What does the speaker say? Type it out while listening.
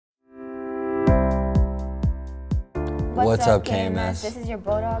What's up, KMS? This is your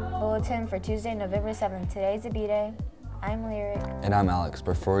Bulldog Bulletin for Tuesday, November 7th. Today's a B-Day. I'm Lyric. And I'm Alex.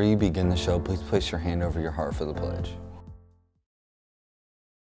 Before you begin the show, please place your hand over your heart for the pledge.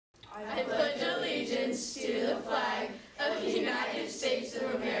 I pledge allegiance to the flag of the United States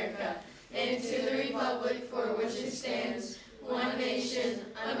of America and to the republic for which it stands, one nation,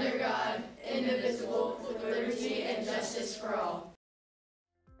 under God, indivisible, with liberty and justice for all.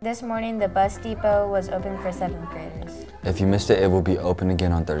 This morning, the bus depot was open for 7th graders. If you missed it, it will be open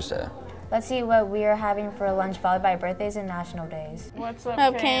again on Thursday. Let's see what we are having for lunch, followed by birthdays and national days. What's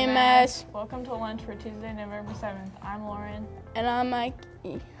up, KMS? Welcome to lunch for Tuesday, November 7th. I'm Lauren. And I'm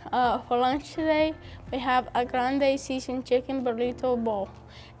Mikey. For lunch today, we have a grande seasoned chicken burrito bowl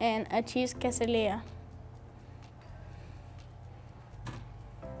and a cheese quesadilla.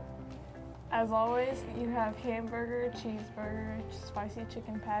 As always, you have hamburger, cheeseburger, spicy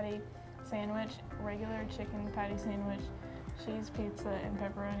chicken patty sandwich, regular chicken patty sandwich, cheese pizza, and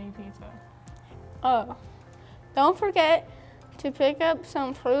pepperoni pizza. Oh, don't forget to pick up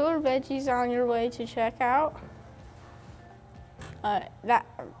some fruit or veggies on your way to checkout. That's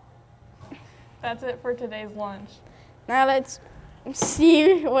it for today's lunch. Now let's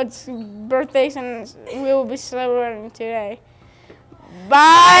see what birthdays and we will be celebrating today.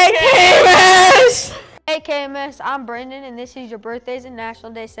 Bye, KMS! Hey KMS, I'm Brendan, and this is your Birthdays and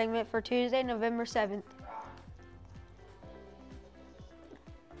National Day segment for Tuesday, November 7th.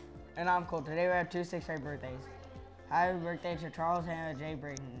 And I'm Cole. Today we have two 6th grade birthdays. Happy birthday to Charles, Hannah, Jay,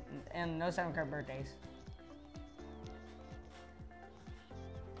 Brayton, and no 7th grade birthdays.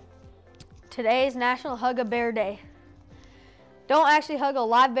 Today is National Hug a Bear Day. Don't actually hug a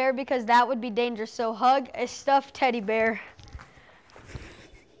live bear because that would be dangerous, so hug a stuffed teddy bear.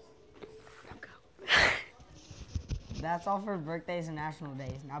 That's all for birthdays and national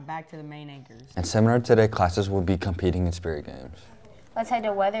days. Now back to the main anchors. And similar to today, classes will be competing in spirit games. Let's head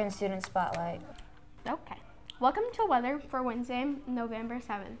to weather and student spotlight. Okay. Welcome to weather for Wednesday, November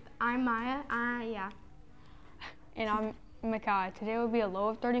 7th. I'm Maya. And I'm Makai. Today will be a low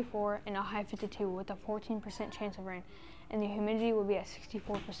of 34 and a high of 52 with a 14% chance of rain. And the humidity will be at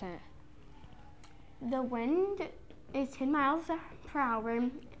 64%. The wind is 10 miles per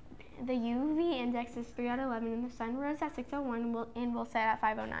hour. The UV index is 3 out of 11, and the sun rose at 6:01 and will set at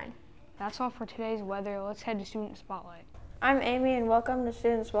 5:09. That's all for today's weather. Let's head to Student Spotlight. I'm Amy, and welcome to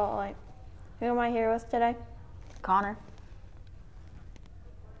Student Spotlight. Who am I here with today? Connor.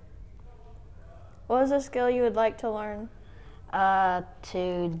 What is a skill you would like to learn?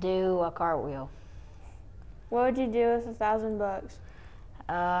 To do a cartwheel. What would you do with $1,000?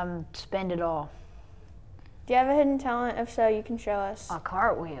 Spend it all. Do you have a hidden talent? If so, you can show us. A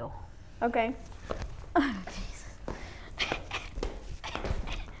cartwheel. Okay. Oh, Jesus.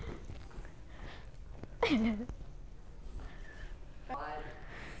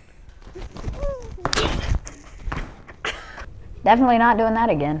 Definitely not doing that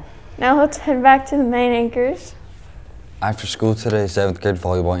again. Now let's head back to the main anchors. After school today, 7th grade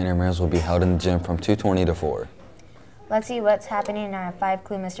volleyball intramurals will be held in the gym from 2:20 to 4. Let's see what's happening in our 5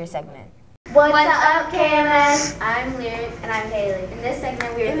 Clue Mystery segment. What's up, KMS? I'm Lyric. And I'm Haley. In this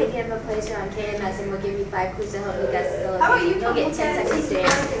segment, we are thinking of a place around KMS, and we'll give you 5 clues to help you guess the location. You'll get 10 seconds to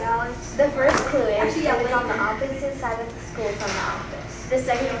answer. The first clue is it was on the opposite side of the school from the office. The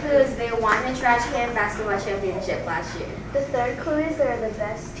second clue is they won the trash can basketball championship last year. The third clue is there are the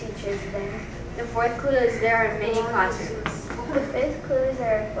best teachers there. The fourth clue is there are many classrooms. The fifth clue is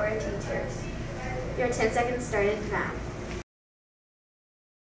there are 4 teachers. Your 10 seconds started now.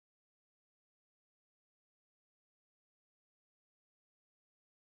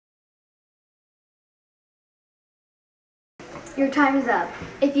 Your time is up.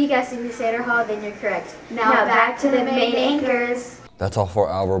 If you guessed in Crusader Hall, then you're correct. Now back to the main anchors. That's all for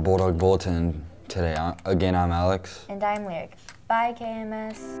our Bulldog Bulletin today. Again, I'm Alex. And I'm Lyric. Bye,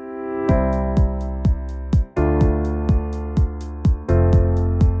 KMS.